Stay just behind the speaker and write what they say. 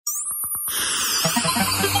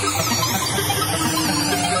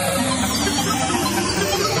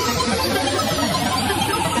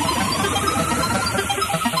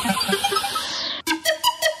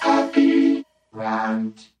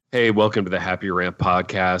Hey, welcome to the Happy Rant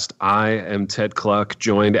podcast. I am Ted Cluck,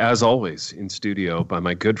 joined as always in studio by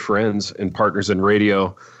my good friends and partners in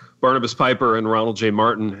radio, Barnabas Piper and Ronald J.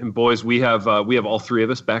 Martin. And boys, we have all three of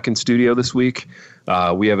us back in studio this week.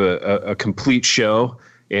 We have a complete show,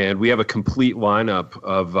 and we have a complete lineup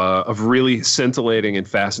of really scintillating and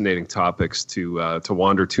fascinating topics to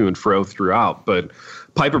wander to and fro throughout. But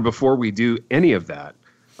Piper, before we do any of that,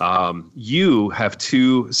 you have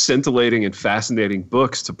two scintillating and fascinating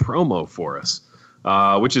books to promo for us,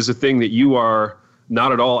 which is a thing that you are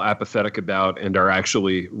not at all apathetic about and are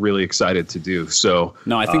actually really excited to do. So,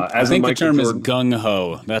 no, I think the term is gung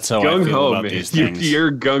ho. That's how I feel about these things.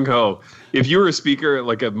 You're gung ho. If you were a speaker at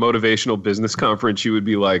like a motivational business conference, you would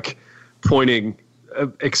be like pointing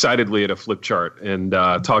excitedly at a flip chart and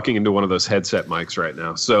talking into one of those headset mics right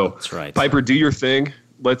now. So, that's right. Piper, do your thing.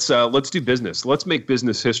 Let's do business. Let's make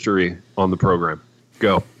business history on the program.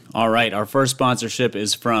 Go. All right. Our first sponsorship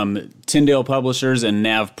is from Tyndale Publishers and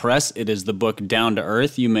Nav Press. It is the book Down to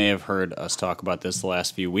Earth. You may have heard us talk about this the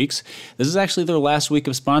last few weeks. This is actually their last week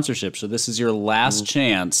of sponsorship, so this is your last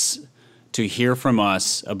chance to hear from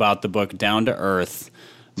us about the book Down to Earth.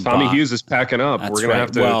 Tommy Hughes is packing up. That's We're gonna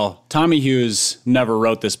have to. Well, Tommy Hughes never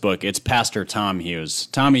wrote this book. It's Pastor Tom Hughes.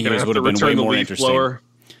 Tommy Hughes would have been way more interesting. Blower,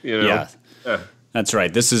 Yeah. That's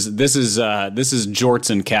right. This is jorts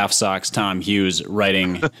and calf socks Tom Hughes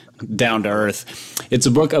writing Down to Earth. It's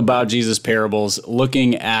a book about Jesus' parables,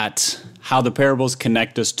 looking at how the parables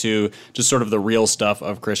connect us to just sort of the real stuff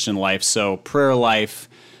of Christian life. So prayer life,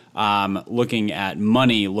 looking at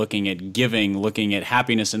money, looking at giving, looking at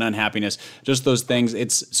happiness and unhappiness, just those things.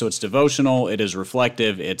 It's devotional, it is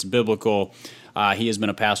reflective, it's biblical. He has been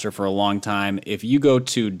a pastor for a long time. If you go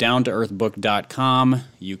to downtoearthbook.com,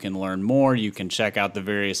 you can learn more. You can check out the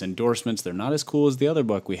various endorsements. They're not as cool as the other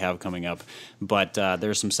book we have coming up, but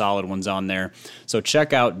there's some solid ones on there. So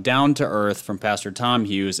check out Down to Earth from Pastor Tom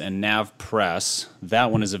Hughes and Nav Press.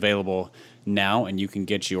 That one is available now, and you can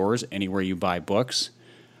get yours anywhere you buy books.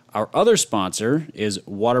 Our other sponsor is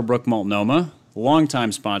Waterbrook Multnomah,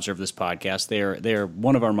 longtime sponsor of this podcast. They are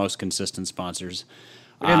one of our most consistent sponsors.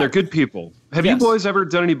 And they're good people. Have you boys ever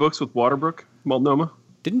done any books with Waterbrook Multnomah?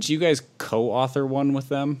 Didn't you guys co-author one with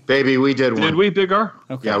them? Baby, we did one. Did we, Big R?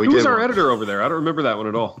 Okay. Yeah, we Who did. was our one. editor over there? I don't remember that one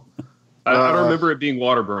at all. I don't remember it being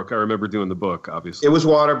Waterbrook. I remember doing the book, obviously. It was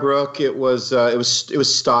Waterbrook. It was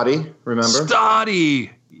Stoddy. Remember?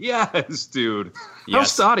 Stoddy. Yes, dude. Yes.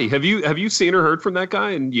 How's Stoddy? Have you seen or heard from that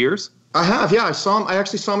guy in years? I have. Yeah, I saw him. I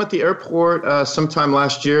actually saw him at the airport sometime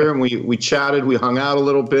last year, and we chatted. We hung out a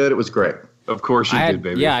little bit. It was great. Of course you did,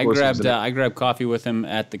 baby. Yeah, I grabbed coffee with him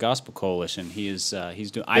at the Gospel Coalition. He's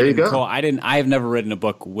doing. There you go. I have never written a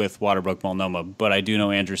book with Waterbrook Multnomah, but I do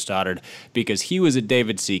know Andrew Stoddard because he was at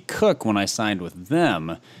David C. Cook when I signed with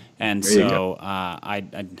them, and so I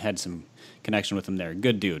had some connection with him there.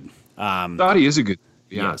 Good dude. Stoddy is a good.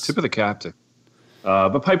 Yeah, yes. Tip of the cap.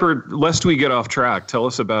 But Piper, lest we get off track, tell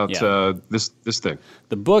us about this thing.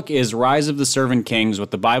 The book is Rise of the Servant Kings,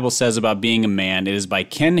 What the Bible Says About Being a Man. It is by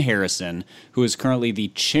Ken Harrison, who is currently the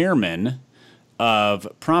chairman of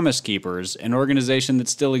Promise Keepers, an organization that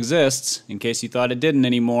still exists, in case you thought it didn't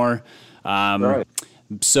anymore. Right.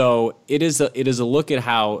 So it is a look at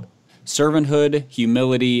how servanthood,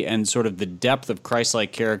 humility, and sort of the depth of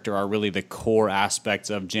Christ-like character are really the core aspects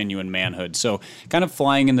of genuine manhood. So kind of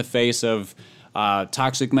flying in the face of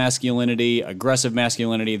toxic masculinity, aggressive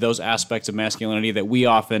masculinity, those aspects of masculinity that we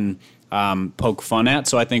often poke fun at.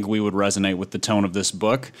 So I think we would resonate with the tone of this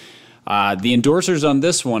book. The endorsers on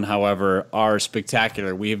this one, however, are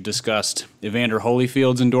spectacular. We have discussed Evander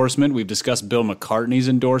Holyfield's endorsement. We've discussed Bill McCartney's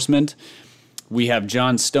endorsement. We have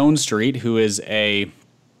John Stonestreet, who is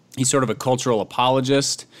he's sort of a cultural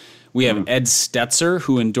apologist. We have Ed Stetzer,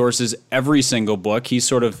 who endorses every single book. He's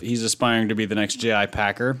aspiring to be the next J.I.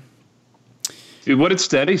 Packer. Dude, what did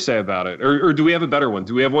Steady say about it? Or do we have a better one?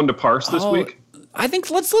 Do we have one to parse this week? I think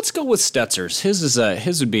let's go with Stetzer's.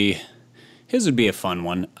 His would be a fun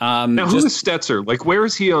one. Now, who is Stetzer? Like, where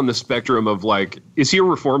is he on the spectrum of, like, is he a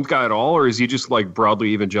Reformed guy at all, or is he just, like,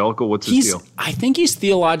 broadly evangelical? What's his deal? I think he's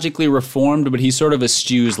theologically Reformed, but he sort of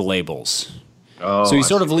eschews labels. Oh, so he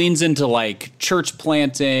sort of leans into, like, church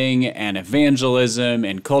planting and evangelism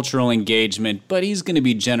and cultural engagement, but he's going to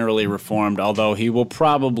be generally Reformed, although he will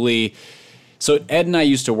probably... So Ed and I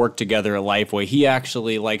used to work together at Lifeway. He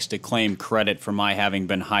actually likes to claim credit for my having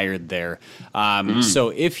been hired there. So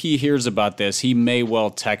if he hears about this, he may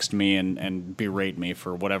well text me and berate me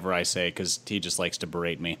for whatever I say because he just likes to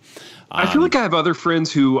berate me. I feel like I have other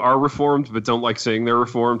friends who are Reformed but don't like saying they're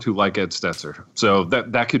Reformed who like Ed Stetzer. So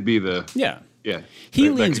that could be the... Yeah.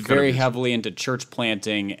 He leans very heavily into church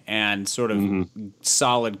planting and sort of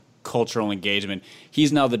solid cultural engagement.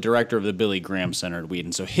 He's now the director of the Billy Graham Center at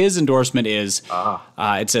Wheaton. So his endorsement is,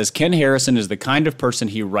 it says, Ken Harrison is the kind of person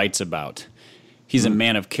he writes about. He's a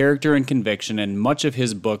man of character and conviction, and much of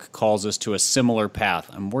his book calls us to a similar path.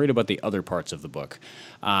 I'm worried about the other parts of the book.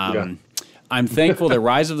 I'm thankful the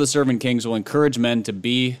Rise of the Servant Kings will encourage men to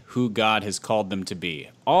be who God has called them to be.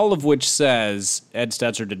 All of which says Ed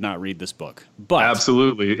Stetzer did not read this book. But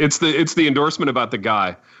absolutely. It's the endorsement about the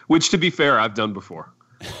guy, which, to be fair, I've done before.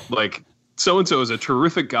 Like, so-and-so is a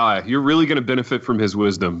terrific guy. You're really going to benefit from his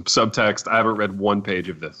wisdom. Subtext, I haven't read one page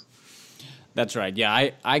of this. That's right. Yeah,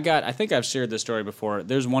 I think I've shared this story before.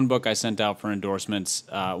 There's one book I sent out for endorsements,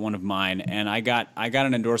 one of mine, and I got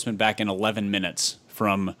an endorsement back in 11 minutes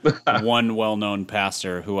from one well-known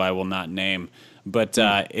pastor who I will not name. But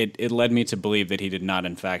it led me to believe that he did not,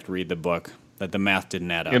 in fact, read the book, that the math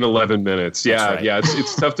didn't add up. In 11 minutes. Yeah, right. yeah.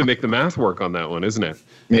 It's tough to make the math work on that one, isn't it?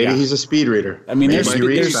 Maybe he's a speed reader. I mean, Maybe he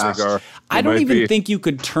reads fast. I don't even think you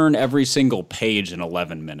could turn every single page in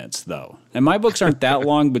 11 minutes, though. And my books aren't that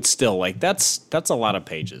long, but still, like that's a lot of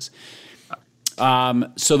pages.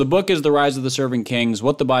 So the book is The Rise of the Servant Kings,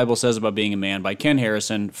 What the Bible Says About Being a Man by Ken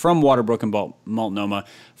Harrison from Waterbrook and Multnomah.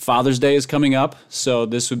 Father's Day is coming up, so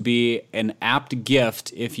this would be an apt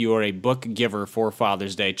gift if you are a book giver for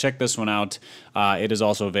Father's Day. Check this one out. It is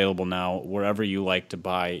also available now wherever you like to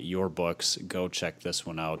buy your books. Go check this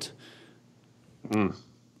one out.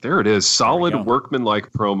 There it is. Solid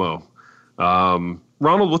workmanlike promo.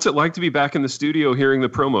 Ronald, what's it like to be back in the studio hearing the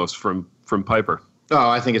promos from Piper? Oh,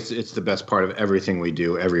 I think it's the best part of everything we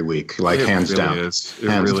do every week, like hands down. It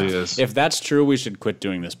really is. If that's true, we should quit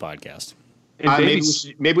doing this podcast. Maybe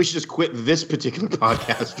we should just quit this particular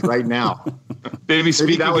podcast right now. Maybe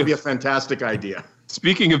that would be a fantastic idea.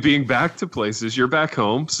 Speaking of being back to places, you're back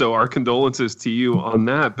home, so our condolences to you on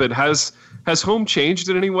that. But has home changed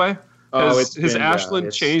in any way? Has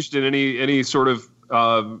Ashland changed in any sort of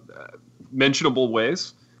mentionable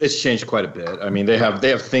ways? It's changed quite a bit. I mean, they have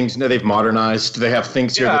things. They've modernized. They have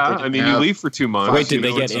things here. Yeah, I mean, you leave for 2 months. Wait, did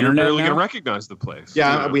they get internet? You're really going to recognize the place.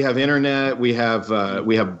 Yeah, we have internet. We have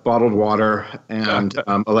bottled water and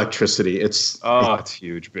electricity. It's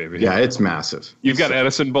huge, baby. Yeah, it's massive. You've got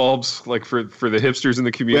Edison bulbs, like for the hipsters in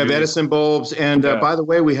the community. We have Edison bulbs, and by the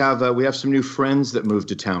way, we have some new friends that moved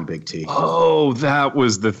to town. Big T. Oh, that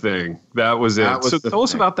was the thing. That was it. So tell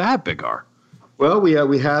us about that, Big R. Well, we have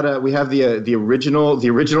the original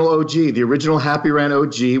OG, the original Happy Rant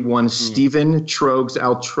OG, one Stephen Trogges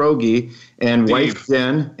Altrogi, and wife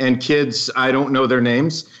Jen and kids, I don't know their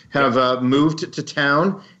names, have moved to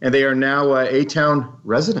town, and they are now A-Town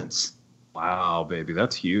residents. Wow, baby,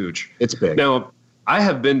 that's huge. It's big. Now, I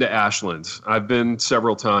have been to Ashland. I've been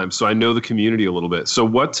several times, so I know the community a little bit. So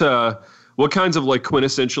what kinds of like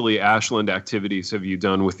quintessentially Ashland activities have you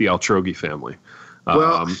done with the Altrogi family?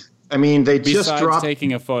 Well, I mean, they Besides just dropped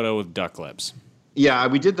taking a photo with duck lips. Yeah,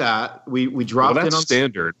 we did that. We dropped in on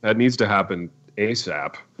standard. That needs to happen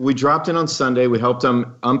ASAP. We dropped in on Sunday. We helped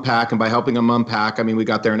them unpack, and by helping them unpack, I mean we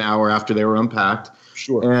got there an hour after they were unpacked.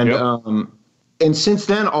 Sure. And and since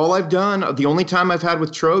then, all I've done, the only time I've had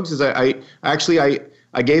with Trogges is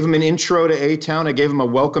I gave him an intro to A-Town. I gave him a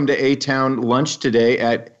welcome to A-Town lunch today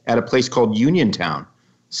at a place called Uniontown.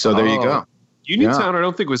 So there you go. Uniontown, I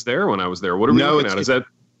don't think was there when I was there. What are we looking at? Is that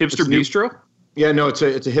Hipster Bistro? Yeah, no, it's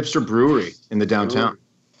a hipster brewery in the downtown.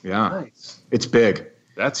 Yeah, nice. It's big.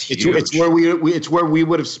 That's huge. It's where we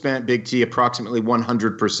would have spent Big T approximately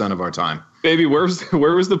 100% of our time. Baby, where was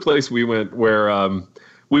the place we went where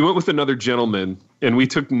we went with another gentleman and we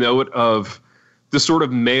took note of the sort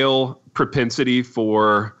of male propensity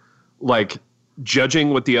for like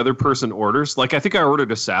judging what the other person orders. Like I think I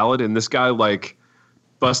ordered a salad and this guy like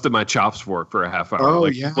busted my chops for it for a half hour.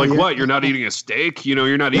 What? You're not eating a steak? You know,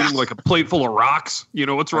 you're not eating like a plate full of rocks. You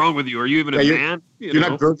know, what's wrong with you? Are you even a man? You're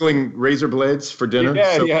not gurgling razor blades for dinner?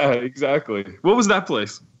 Yeah, exactly. What was that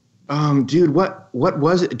place? Dude, what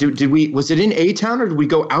was it? Was it in A-Town or did we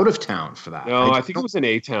go out of town for that? No, I think it was in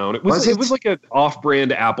A-Town. It was like an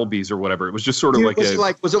off-brand Applebee's or whatever. It was just sort of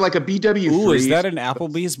was it like a BW3? Ooh, is that an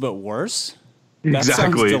Applebee's but worse? That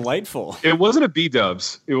sounds delightful. It wasn't a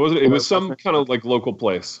B-Dubs. It wasn't. It was some kind of like local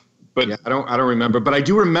place. But yeah, I don't remember. But I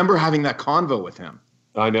do remember having that convo with him.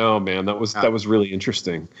 I know, man. That was really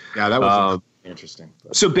interesting. Yeah, that was interesting.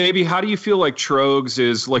 So, baby, how do you feel like Trogges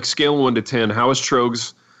is like scale 1 to 10? How is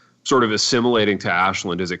Trogges sort of assimilating to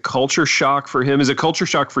Ashland? Is it culture shock for him? Is it culture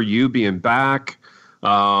shock for you being back?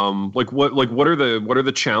 What are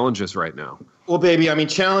the challenges right now? Well, baby, I mean,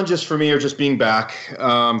 challenges for me are just being back.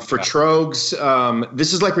 For Trogges,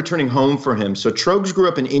 this is like returning home for him. So Trogges grew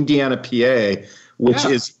up in Indiana, PA,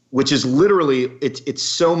 which is literally it's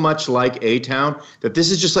so much like A-Town that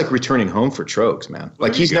this is just like returning home for Trogges, man.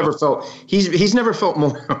 Like he's never felt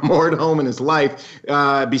more at home in his life,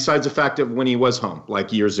 besides the fact of when he was home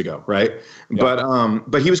like years ago, right? Yep.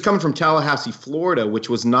 But he was coming from Tallahassee, Florida, which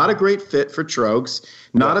was not a great fit for Trogges.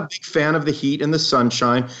 Not a big fan of the heat and the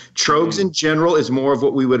sunshine. Trogges in general is more of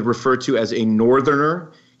what we would refer to as a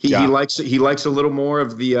northerner. He likes a little more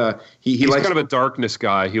of the he's likes kind of a darkness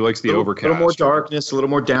guy. He likes the overcast. A little more darkness, a little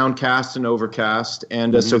more downcast and overcast.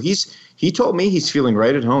 And so he told me he's feeling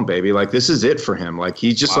right at home, baby. Like this is it for him. Like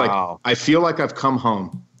he's just like, I feel like I've come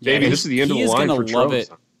home. Baby, this is the end of the line for Trogges.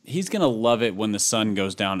 He's gonna love it when the sun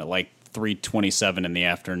goes down at like 3:27 in the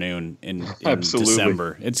afternoon in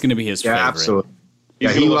December. It's gonna be his favorite. Absolutely.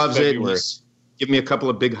 Yeah, he loves it. Give me a couple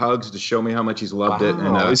of big hugs to show me how much he's loved it.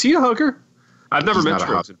 And is he a hugger? I've never met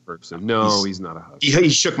Trogges in person. No, he's not a hugger. He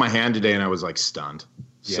shook my hand today, and I was like stunned.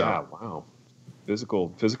 Yeah, wow. Physical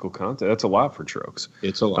contact. That's a lot for Trogges.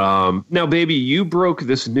 It's a lot. Now, baby, you broke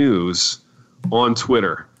this news on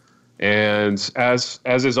Twitter, and as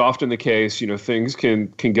is often the case, things can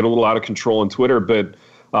get a little out of control on Twitter. But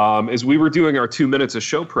as we were doing our 2 minutes of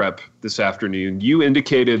show prep this afternoon, you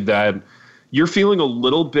indicated that you're feeling a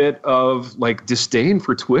little bit of like disdain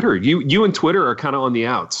for Twitter. You and Twitter are kind of on the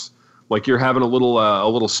outs. Like you're having a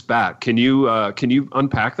little spat. Can you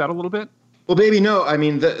unpack that a little bit? Well, baby, no. I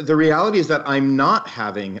mean, the reality is that I'm not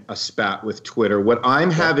having a spat with Twitter. What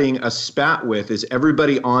I'm having a spat with is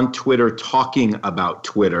everybody on Twitter talking about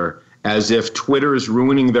Twitter as if Twitter is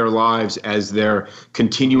ruining their lives, as they're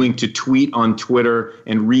continuing to tweet on Twitter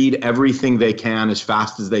and read everything they can as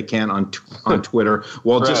fast as they can on Twitter,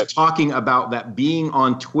 while just talking about that being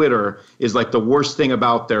on Twitter is like the worst thing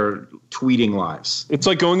about their tweeting lives. It's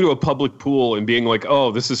like going to a public pool and being like,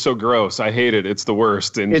 "Oh, this is so gross. I hate it. It's the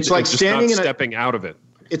worst." And it's like stepping out of it.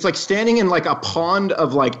 It's like standing in like a pond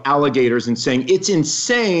of like alligators and saying, it's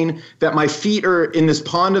insane that my feet are in this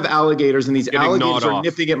pond of alligators and these alligators are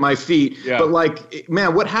nipping at my feet. Yeah. But like,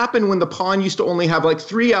 man, what happened when the pond used to only have like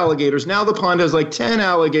 3 alligators? Now the pond has like 10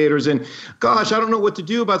 alligators. And gosh, I don't know what to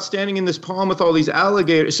do about standing in this pond with all these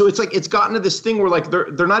alligators. So it's like, it's gotten to this thing where like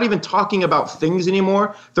they're not even talking about things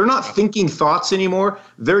anymore. They're not thinking thoughts anymore.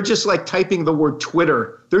 They're just like typing the word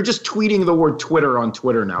Twitter. They're just tweeting the word Twitter on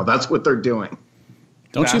Twitter now. That's what they're doing.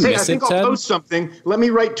 Don't you miss it, Ted? I think I'll post something. Let me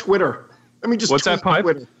write Twitter. Let me just What's tweet that, Pipe?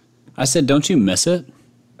 Twitter. I said, don't you miss it?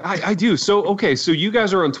 I do. So you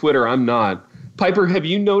guys are on Twitter. I'm not. Piper, have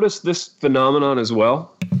you noticed this phenomenon as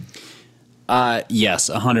well? Yes,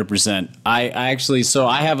 100%. I actually, so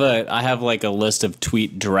I have like a list of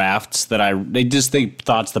tweet drafts that they just think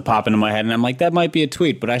thoughts that pop into my head, and I'm like, that might be a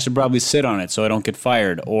tweet, but I should probably sit on it so I don't get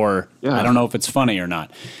fired, or I don't know if it's funny or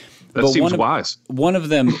not. That seems wise. One of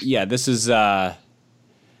them, this is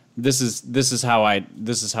how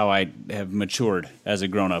I have matured as a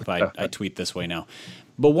grown up. I tweet this way now.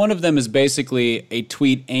 But one of them is basically a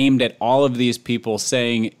tweet aimed at all of these people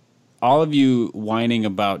saying, all of you whining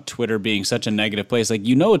about Twitter being such a negative place, like,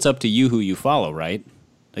 it's up to you who you follow, right?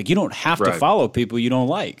 Like, you don't have to follow people you don't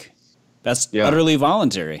like. That's utterly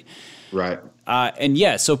voluntary. Right.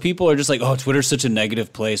 So people are just like, oh, Twitter's such a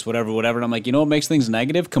negative place, whatever. And I'm like, what makes things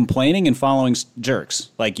negative? Complaining and following jerks.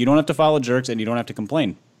 Like, you don't have to follow jerks and you don't have to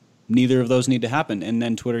complain. Neither of those need to happen, and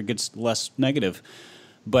then Twitter gets less negative.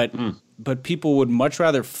 But people would much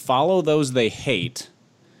rather follow those they hate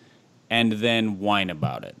and then whine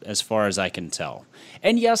about it, as far as I can tell.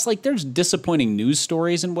 And yes, like, there's disappointing news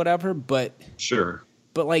stories and whatever, but sure.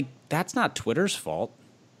 But like, that's not Twitter's fault.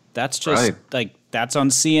 That's just like, that's on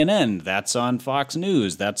CNN, that's on Fox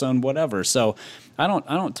News, that's on whatever. So I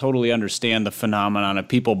don't totally understand the phenomenon of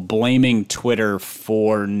people blaming Twitter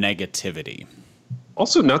for negativity.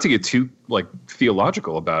 Also, not to get too like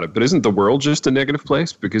theological about it, but isn't the world just a negative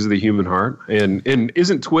place because of the human heart? And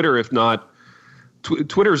isn't Twitter, if not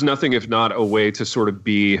Twitter's nothing if not a way to sort of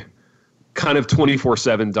be kind of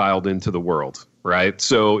 24/7 dialed into the world, right?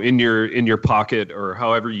 So in your pocket or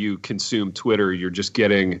however you consume Twitter, you're just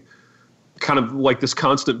getting kind of like this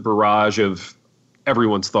constant barrage of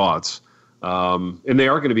everyone's thoughts. And they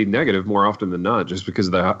are going to be negative more often than not, just because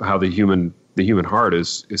of how the human heart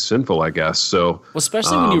is sinful, I guess. So, well,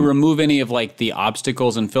 especially when you remove any of like the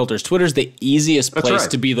obstacles and filters, Twitter's the easiest place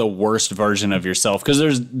to be the worst version of yourself, because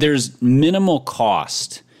there's minimal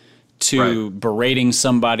cost to berating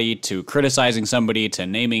somebody, to criticizing somebody, to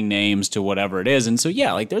naming names, to whatever it is. And so,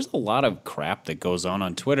 like, there's a lot of crap that goes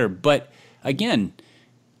on Twitter. But again,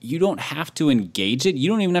 you don't have to engage it. You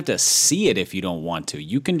don't even have to see it if you don't want to.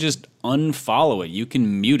 You can just unfollow it. You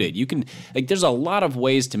can mute it. You can, like, there's a lot of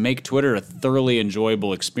ways to make Twitter a thoroughly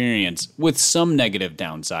enjoyable experience with some negative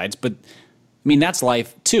downsides, but mean, that's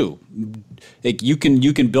life too. Like you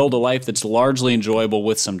can build a life that's largely enjoyable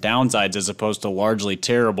with some downsides as opposed to largely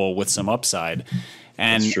terrible with some upside.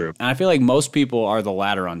 And, that's true. And I feel like most people are the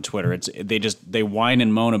latter on Twitter. They whine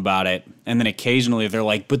and moan about it, and then occasionally they're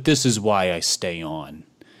like, "But this is why I stay on."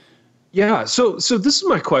 Yeah. So this is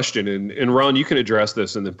my question, and Ron, you can address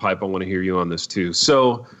this, and then Pipe, I want to hear you on this too.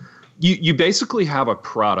 So you basically have a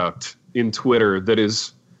product in Twitter that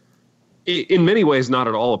is, in many ways, not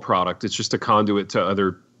at all a product. It's just a conduit to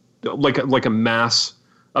other, like a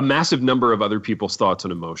massive number of other people's thoughts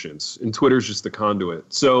and emotions. And Twitter's just the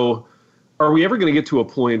conduit. So are we ever going to get to a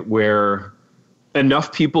point where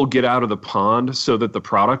enough people get out of the pond so that the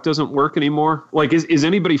product doesn't work anymore? Like, is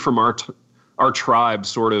anybody from our tribe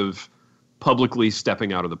sort of publicly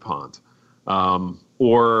stepping out of the pond?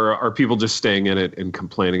 Or are people just staying in it and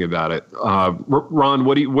complaining about it? Ron,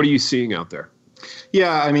 what are you seeing out there?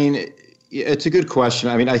 Yeah, I mean, it's a good question.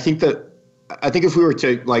 I mean, I think if we were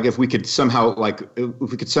to, like, if we could somehow, look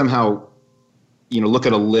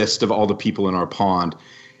at a list of all the people in our pond,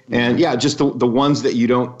 and yeah, just the ones that you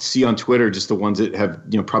don't see on Twitter, just the ones that have,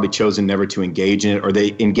 probably chosen never to engage in it, or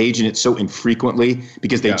they engage in it so infrequently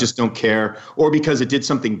because they just don't care, or because it did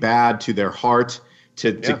something bad to their heart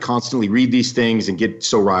to constantly read these things and get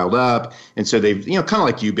so riled up. And so they've, kind of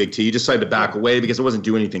like you, Big T, you decided to back away because it wasn't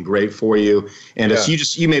doing anything great for you. And so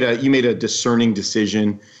you made a discerning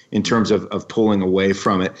decision in terms of pulling away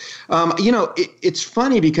from it. It's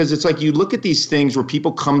funny because it's like you look at these things where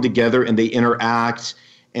people come together and they interact,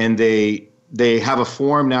 and they have a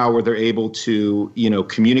forum now where they're able to,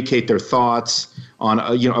 communicate their thoughts on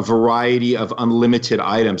a variety of unlimited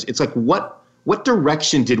items. It's like, what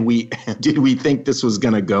direction did we think this was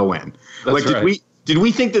going to go in? That's right. Did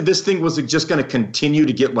we think that this thing was just going to continue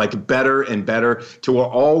to get like better and better to where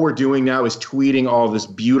all we're doing now is tweeting all this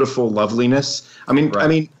beautiful loveliness? I think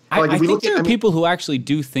there are people who actually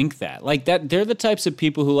do think that. Like that, they're the types of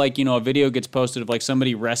people who, like, a video gets posted of like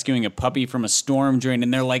somebody rescuing a puppy from a storm drain,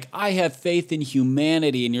 and they're like, "I have faith in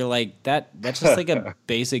humanity," and you're like, that's just like a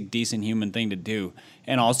basic, decent human thing to do,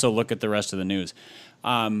 and also look at the rest of the news.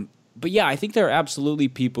 But yeah, I think there are absolutely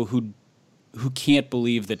people who can't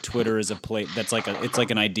believe that Twitter is a place that's it's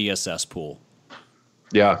like an idea cesspool.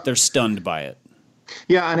 Yeah, they're stunned by it.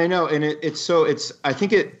 Yeah, and I know, and I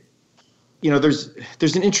think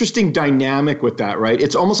there's an interesting dynamic with that, right?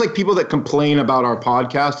 It's almost like people that complain about our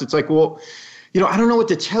podcast. It's like, well, I don't know what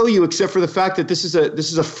to tell you except for the fact that this is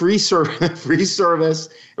a free service,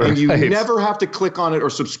 and you never have to click on it or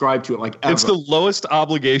subscribe to it. Like, ever. It's the lowest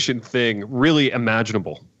obligation thing really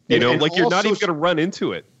imaginable. And you're not even going to run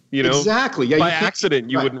into it. Exactly. Yeah, by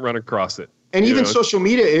accident, you wouldn't run across it. And even social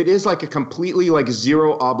media, it is like a completely like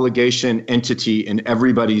zero obligation entity in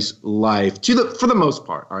everybody's life for the most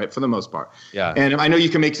part. All right, for the most part. Yeah. And I know you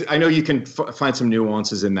can find some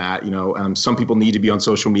nuances in that. Some people need to be on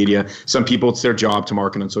social media. Some people, it's their job to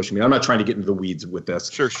market on social media. I'm not trying to get into the weeds with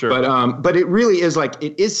this. Sure. But it really is like,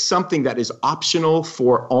 it is something that is optional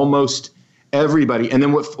for almost everybody. And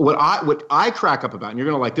then what I crack up about, and you're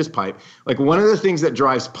going to like this, Pipe, like one of the things that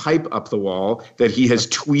drives Pipe up the wall that he has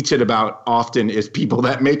tweeted about often is people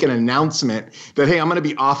that make an announcement that, hey, I'm going to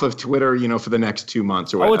be off of Twitter, for the next 2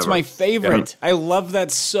 months or whatever. Oh, it's my favorite. Yeah. I love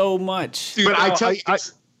that so much. Dude, but I tell you, I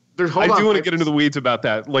do want to get into the weeds about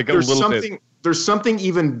that, like a little bit. There's something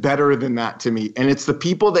even better than that to me, and it's the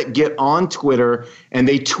people that get on Twitter and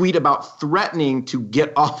they tweet about threatening to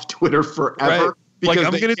get off Twitter forever. Right. Because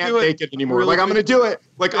I'm going to can't take it anymore. Really, like, I'm going to do it.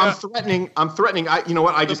 Like, yeah. I'm threatening. You know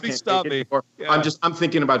what? I just can't stop take me. It anymore. Yeah. I'm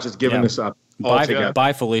thinking about just giving this up.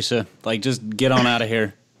 Bye, Felicia. Like, just get on out of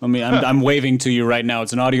here. I'm waving to you right now.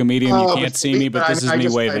 It's an audio medium. You can't see me, but this is me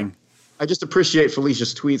waving. I just appreciate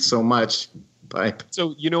Felicia's tweets so much. Bye.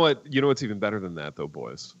 So you know what? You know what's even better than that, though,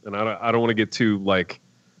 boys. And I don't want to get too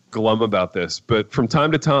glum about this, but from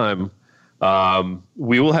time to time,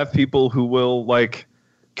 we will have people who will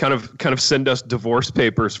kind of send us divorce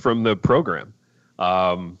papers from the program.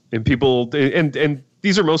 And people, and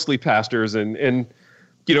these are mostly pastors, and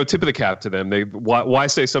tip of the cap to them. Why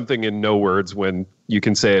say something in no words when you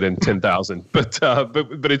can say it in 10,000? But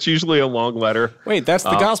it's usually a long letter. Wait, that's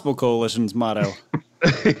the Gospel Coalition's motto.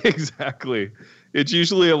 Exactly. It's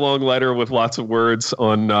usually a long letter with lots of words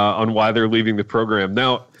on why they're leaving the program.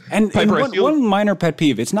 Now, and one minor pet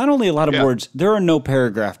peeve, it's not only a lot of words, there are no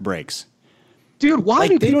paragraph breaks. Dude, why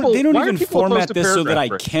do people? They don't even format this so that I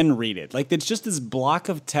can read it. Like, it's just this block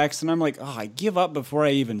of text, and I'm like, I give up before I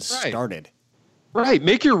even started. Right,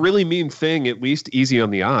 make your really mean thing at least easy on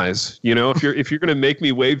the eyes. If you're going to make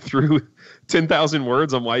me wade through 10,000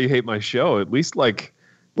 words on why you hate my show, at least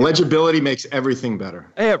Legibility makes everything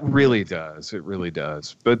better. It really does. It really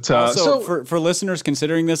does. But for listeners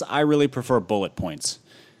considering this, I really prefer bullet points.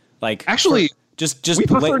 Like actually, just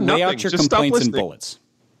lay out your complaints in bullets.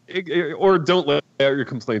 Or don't lay out your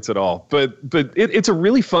complaints at all. But it's a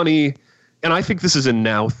really funny, and I think this is a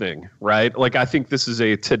now thing, right? Like I think this is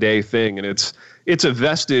a today thing, and it's a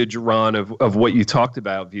vestige, Ron, of what you talked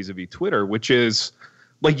about vis-a-vis Twitter, which is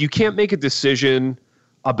like you can't make a decision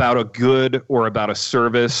about a good or about a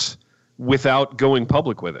service without going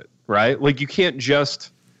public with it, right? Like you can't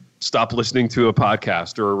just stop listening to a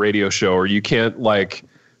podcast or a radio show, or you can't like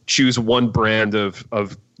choose one brand of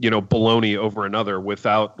bologna over another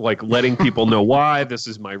without like letting people know why. This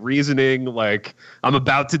is my reasoning. Like I'm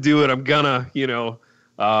about to do it. I'm gonna,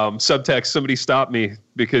 subtext, somebody stop me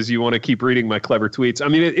because you want to keep reading my clever tweets. I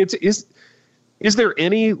mean, is there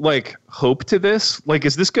any like hope to this? Like,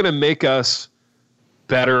 is this going to make us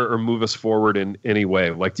better or move us forward in any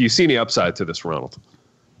way? Like, do you see any upside to this, Ronald?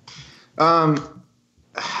 That's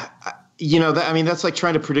like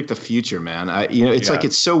trying to predict the future, man. It's like,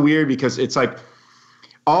 it's so weird because it's like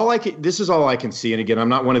this is all I can see. And again, I'm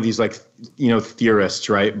not one of these like, theorists,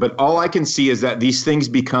 right? But all I can see is that these things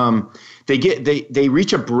they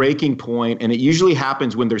reach a breaking point, and it usually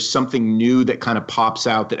happens when there's something new that kind of pops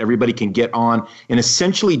out that everybody can get on and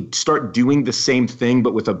essentially start doing the same thing,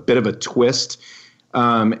 but with a bit of a twist.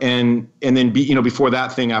 And then before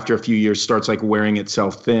that thing, after a few years, starts like wearing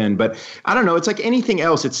itself thin. But I don't know. It's like anything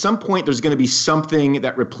else. At some point, there's going to be something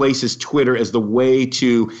that replaces Twitter as the way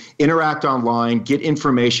to interact online, get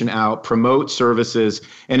information out, promote services,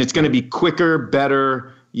 and it's going to be quicker,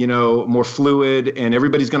 better, more fluid, and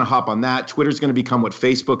everybody's going to hop on that. Twitter's going to become what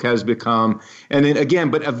Facebook has become. And then again,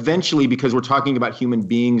 but eventually, because we're talking about human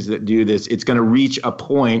beings that do this, it's going to reach a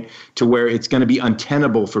point to where it's going to be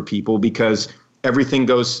untenable for people because everything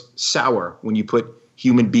goes sour when you put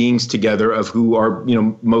human beings together of who are,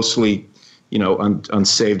 mostly,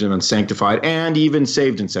 unsaved and unsanctified, and even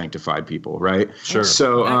saved and sanctified people, right? Sure.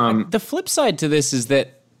 So the flip side to this is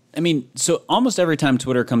that, so almost every time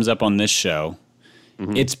Twitter comes up on this show,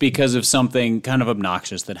 it's because of something kind of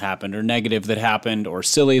obnoxious that happened, or negative that happened, or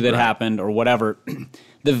silly that happened, or whatever.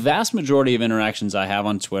 The vast majority of interactions I have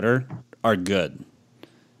on Twitter are good.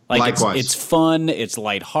 Like likewise. It's fun, it's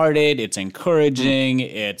lighthearted, it's encouraging,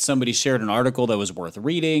 it's somebody shared an article that was worth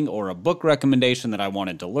reading, or a book recommendation that I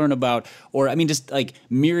wanted to learn about, or just like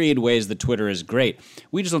myriad ways that Twitter is great.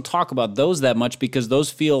 We just don't talk about those that much because those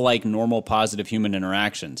feel like normal, positive human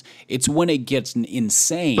interactions. It's when it gets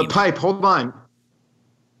insane. But Pipe, hold on.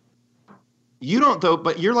 You don't though,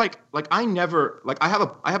 but you're like I never like I have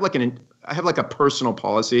like a personal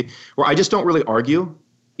policy where I just don't really argue.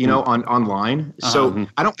 Online. So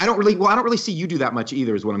I don't really see you do that much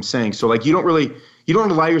either, is what I'm saying. So like you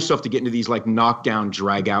don't allow yourself to get into these like knockdown,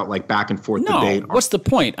 drag out, like back and forth debate. What's the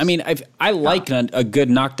point? I like a good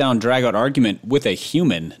knockdown, drag out argument with a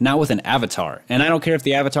human, not with an avatar. And I don't care if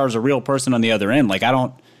the avatar is a real person on the other end. Like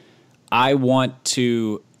I want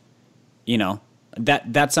to,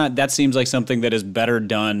 that seems like something that is better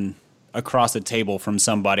done across a table from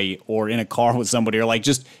somebody, or in a car with somebody, or like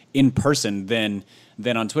just in person than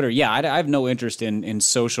on Twitter. Yeah, I have no interest in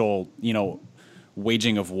social,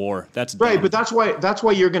 waging of war. That's dumb. Right, but that's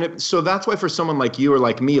why you're gonna. So that's why for someone like you or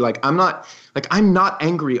like me, like I'm not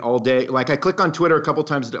angry all day. Like I click on Twitter a couple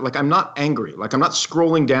times a day. Like I'm not angry. Like I'm not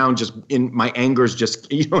scrolling down. Just in my anger's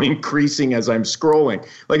just increasing as I'm scrolling.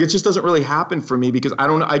 Like it just doesn't really happen for me because I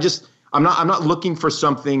don't know. I'm not looking for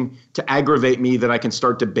something to aggravate me that I can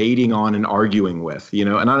start debating on and arguing with,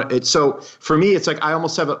 And so for me, it's like I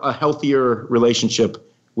almost have a healthier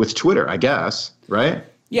relationship with Twitter, I guess, right?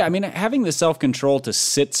 Yeah, having the self-control to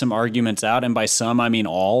sit some arguments out, and by some I mean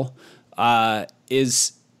all,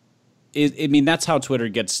 is that's how Twitter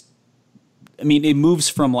gets. It moves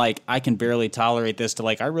from like I can barely tolerate this to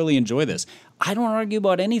like I really enjoy this. I don't argue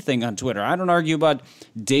about anything on Twitter. I don't argue about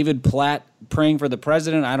David Platt praying for the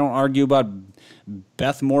president. I don't argue about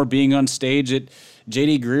Beth Moore being on stage at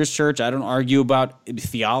J.D. Greer's church. I don't argue about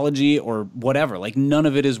theology or whatever. Like none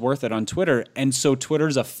of it is worth it on Twitter. And so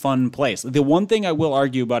Twitter's a fun place. The one thing I will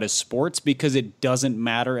argue about is sports because it doesn't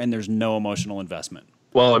matter and there's no emotional investment.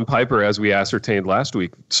 Well, and Piper, as we ascertained last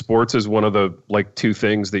week, sports is one of the like two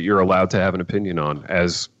things that you're allowed to have an opinion on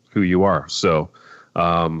as who you are. So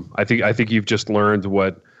I think you've just learned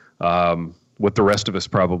what the rest of us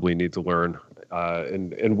probably need to learn,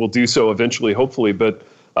 and we'll do so eventually, hopefully. But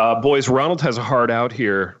boys, Ronald has a hard out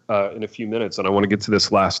here in a few minutes, and I want to get to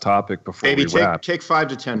this last topic before we wrap. Take 5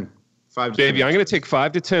 to 10. Baby, I'm going to take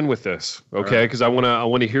 5 to 10 with this, okay? Because I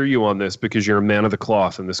want to hear you on this because you're a man of the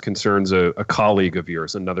cloth, and this concerns a colleague of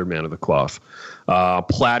yours, another man of the cloth.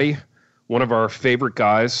 Platty, one of our favorite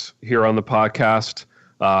guys here on the podcast,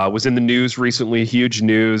 was in the news recently, huge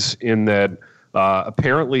news in that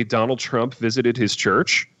apparently Donald Trump visited his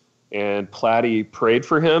church, and Platty prayed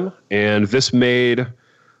for him, and this made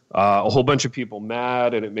a whole bunch of people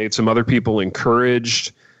mad, and it made some other people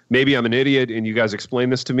encouraged. Maybe I'm an idiot and you guys explain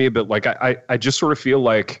this to me, but like I just sort of feel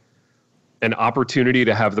like an opportunity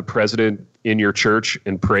to have the president in your church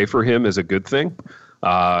and pray for him is a good thing.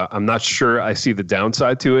 I'm not sure I see the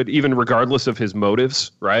downside to it, even regardless of his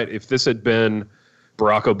motives, right? If this had been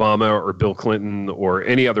Barack Obama or Bill Clinton or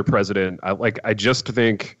any other president, I just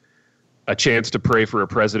think a chance to pray for a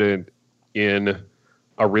president in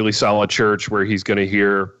a really solid church where he's going to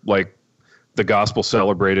hear like the gospel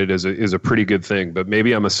celebrated is a pretty good thing, but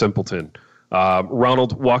maybe I'm a simpleton.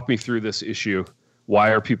 Ronald, walk me through this issue. Why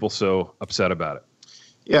are people so upset about it?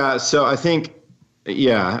 Yeah, so I think,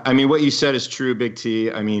 I mean, what you said is true, Big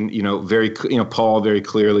T. I mean, Paul very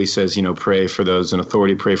clearly says, pray for those in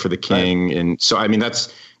authority, pray for the king, right. And so I mean, that's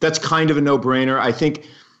kind of a no-brainer.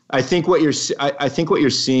 I think what you're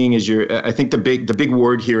seeing is I think the big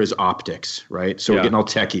word here is optics, right? So we're getting all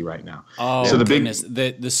techie right now. Oh, so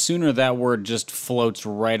the sooner that word just floats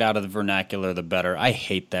right out of the vernacular, the better. I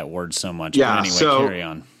hate that word so much. Yeah. But anyway, carry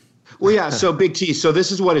on. Well, yeah. So Big T. So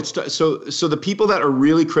this is what it's. So the people that are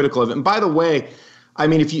really critical of it. And by the way, I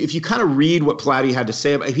mean, if you kind of read what Platty had to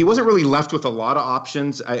say, he wasn't really left with a lot of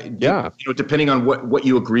options. Depending on what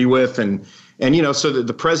you agree with and so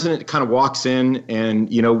the president kind of walks in and,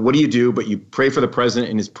 what do? But you pray for the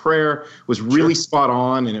president, and his prayer was really spot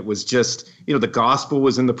on. And it was just, the gospel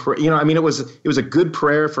was in the prayer. It was a good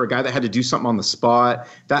prayer for a guy that had to do something on the spot.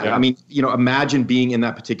 Imagine being in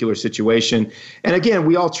that particular situation. And again,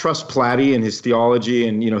 we all trust Platty and his theology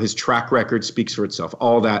and, his track record speaks for itself,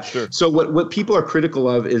 all that. Sure. So what people are critical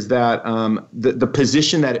of is that the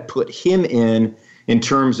position that it put him in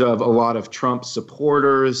terms of a lot of Trump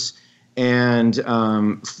supporters and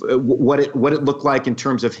what it looked like in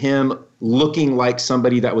terms of him looking like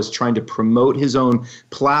somebody that was trying to promote his own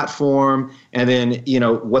platform, and then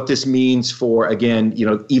what this means for again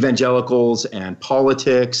evangelicals and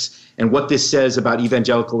politics, and what this says about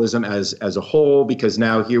evangelicalism as a whole, because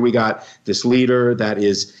now here we got this leader that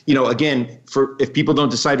is again, for if people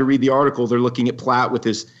don't decide to read the article, they're looking at Platt with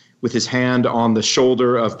his hand on the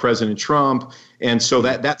shoulder of President Trump. And so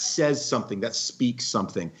that says something, that speaks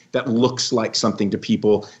something, that looks like something to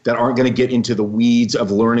people that aren't going to get into the weeds of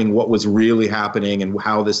learning what was really happening and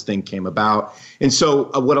how this thing came about. And so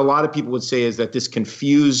what a lot of people would say is that this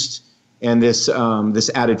confused and this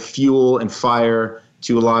added fuel and fire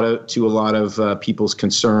to a lot of people's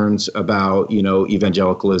concerns about,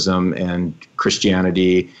 evangelicalism and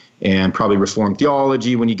Christianity and probably Reformed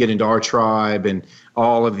theology when you get into our tribe and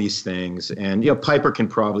all of these things. And, Piper can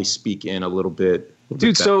probably speak in a little bit.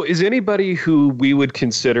 Dude, so is anybody who we would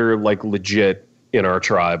consider like legit in our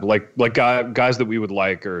tribe, like guys that we would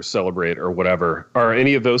like or celebrate or whatever, are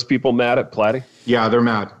any of those people mad at Platty? Yeah, they're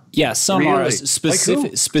mad. Yeah, some are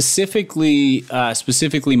specifically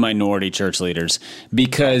minority church leaders,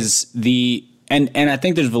 because and I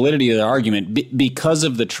think there's validity to the argument because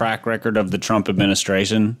of the track record of the Trump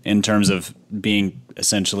administration in terms of being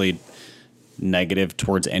essentially negative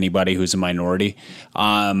towards anybody who's a minority.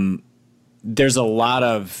 There's a lot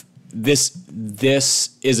of this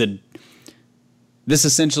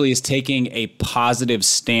essentially is taking a positive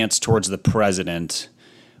stance towards the president,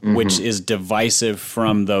 which is divisive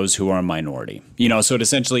from those who are a minority. So it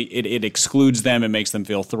essentially it excludes them, it makes them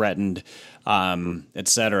feel threatened, et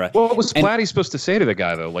cetera. Well, what was Platty supposed to say to the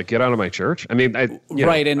guy though? Like, get out of my church? I mean,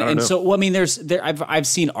 right. And so, well, I mean, I've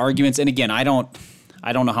seen arguments, and again, I don't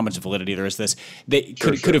know how much validity there is to this. They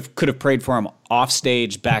could have prayed for him off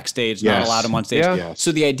stage, backstage, not allowed him on stage. Yeah. Yes.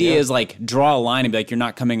 So the idea is like draw a line and be like, you're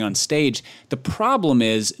not coming on stage. The problem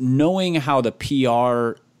is knowing how the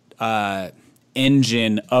PR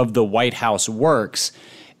engine of the White House works.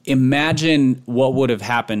 Imagine what would have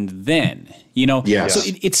happened then. So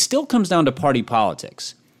it still comes down to party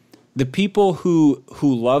politics. The people who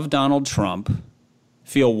love Donald Trump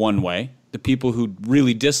feel one way. The people who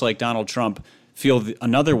really dislike Donald Trump feel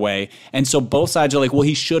another way. And so both sides are like, well,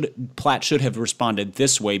 Platt should have responded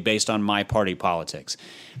this way based on my party politics.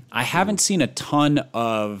 I haven't seen a ton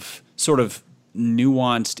of sort of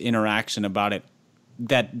nuanced interaction about it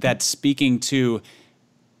that's speaking to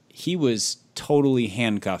he was totally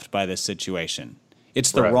handcuffed by this situation.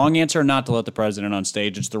 It's the wrong answer not to let the president on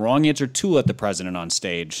stage. It's the wrong answer to let the president on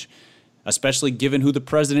stage, especially given who the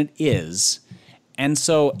president is. And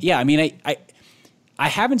so, yeah, I mean, I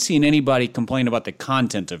haven't seen anybody complain about the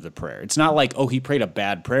content of the prayer. It's not like, oh, he prayed a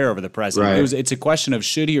bad prayer over the president. Right. It's a question of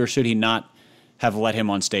should he or should he not have let him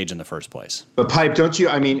on stage in the first place. But Pipe, don't you?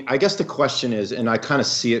 I mean, I guess the question is, and I kind of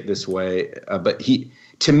see it this way, but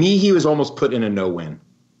to me, he was almost put in a no-win.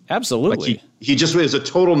 Absolutely. Like he just was a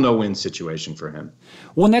total no-win situation for him.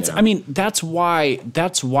 Well, and that's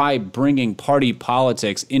why bringing party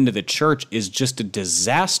politics into the church is just a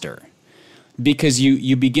disaster, because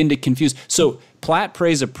you begin to confuse. So Platt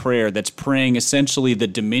prays a prayer that's praying essentially the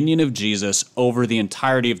dominion of Jesus over the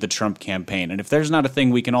entirety of the Trump campaign. And if there's not a thing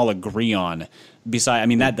we can all agree on,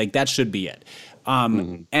 that should be it.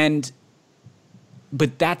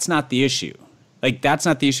 But that's not the issue. Like, that's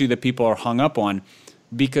not the issue that people are hung up on,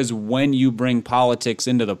 because when you bring politics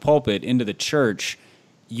into the pulpit, into the church,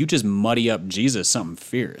 you just muddy up Jesus something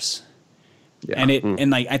fierce. Yeah.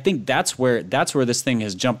 And I think that's where this thing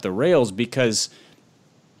has jumped the rails, because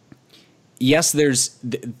yes,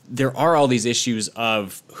 there are all these issues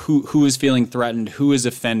of who is feeling threatened, who is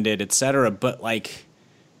offended, etc. But like,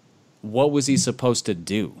 what was he supposed to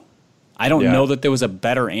do? I don't know that there was a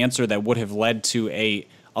better answer that would have led to a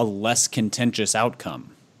less contentious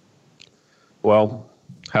outcome. Well,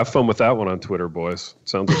 have fun with that one on Twitter, boys.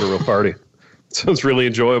 Sounds like a real party. Sounds really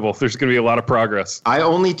enjoyable. There's going to be a lot of progress. I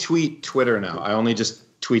only tweet Twitter now. I only just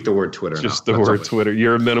tweet the word Twitter. Just the word Twitter.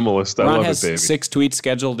 You're a minimalist. I love it, baby. 6 tweets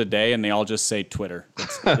scheduled a day, and they all just say Twitter.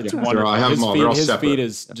 It's wonderful. I have them all. They're all separate. His feed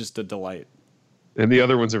is just a delight. And the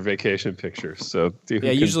other ones are vacation pictures. So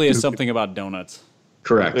usually it's something about donuts.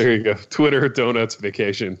 Correct. There you go. Twitter, donuts,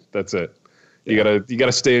 vacation. That's it. You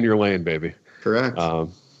gotta stay in your lane, baby. Correct.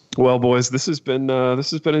 Well, boys, this has been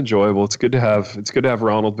enjoyable. It's good to have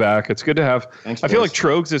Ronald back. It's good to have. Thanks, I feel like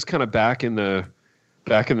Trogges is kind of back in the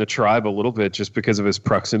tribe a little bit, just because of his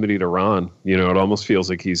proximity to Ron. You know, it almost feels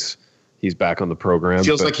like he's back on the program. It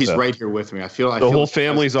feels like he's right here with me. I feel the whole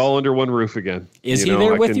family's all under one roof again. Is he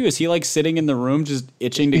there with you? Is he like sitting in the room just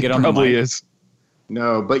itching to get on the mic? Probably is.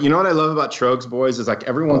 No, but you know what I love about Trogges, boys, is like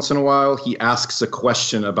every once in a while he asks a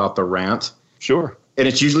question about the rant. Sure. And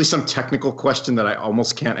it's usually some technical question that I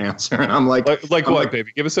almost can't answer. And I'm like what,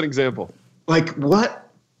 baby? Give us an example. Like what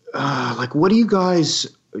do you guys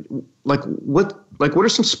what are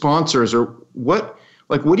some sponsors, or what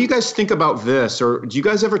do you guys think about this? Or do you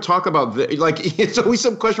guys ever talk about this? Like, it's always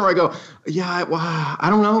some question where I go, I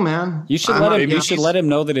don't know, man. You should let him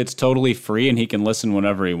know that it's totally free and he can listen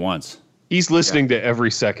whenever he wants. He's listening to every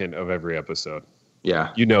second of every episode.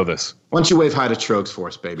 Yeah. You know this. Why don't you wave hi to Trogges for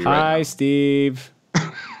us, baby? Hi, Steve.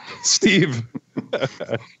 Steve.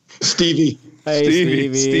 Stevie. Hey,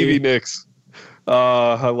 Stevie Nicks.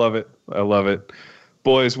 I love it.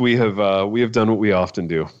 Boys, we have done what we often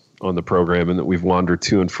do on the program, and that we've wandered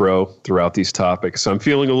to and fro throughout these topics. So I'm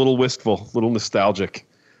feeling a little wistful, a little nostalgic.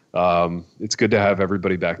 It's good to have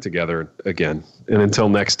everybody back together again. And until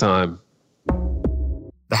next time.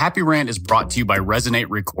 The Happy Rant is brought to you by Resonate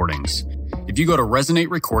Recordings. If you go to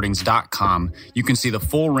resonaterecordings.com, you can see the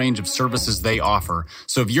full range of services they offer.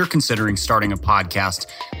 So if you're considering starting a podcast,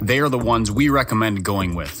 they are the ones we recommend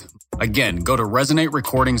going with. Again, go to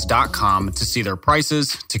resonaterecordings.com to see their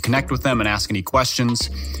prices, to connect with them and ask any questions,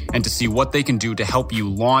 and to see what they can do to help you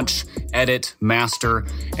launch, edit, master,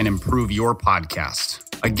 and improve your podcast.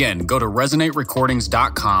 Again, go to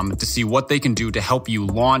resonaterecordings.com to see what they can do to help you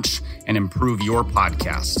launch and improve your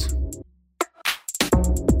podcast.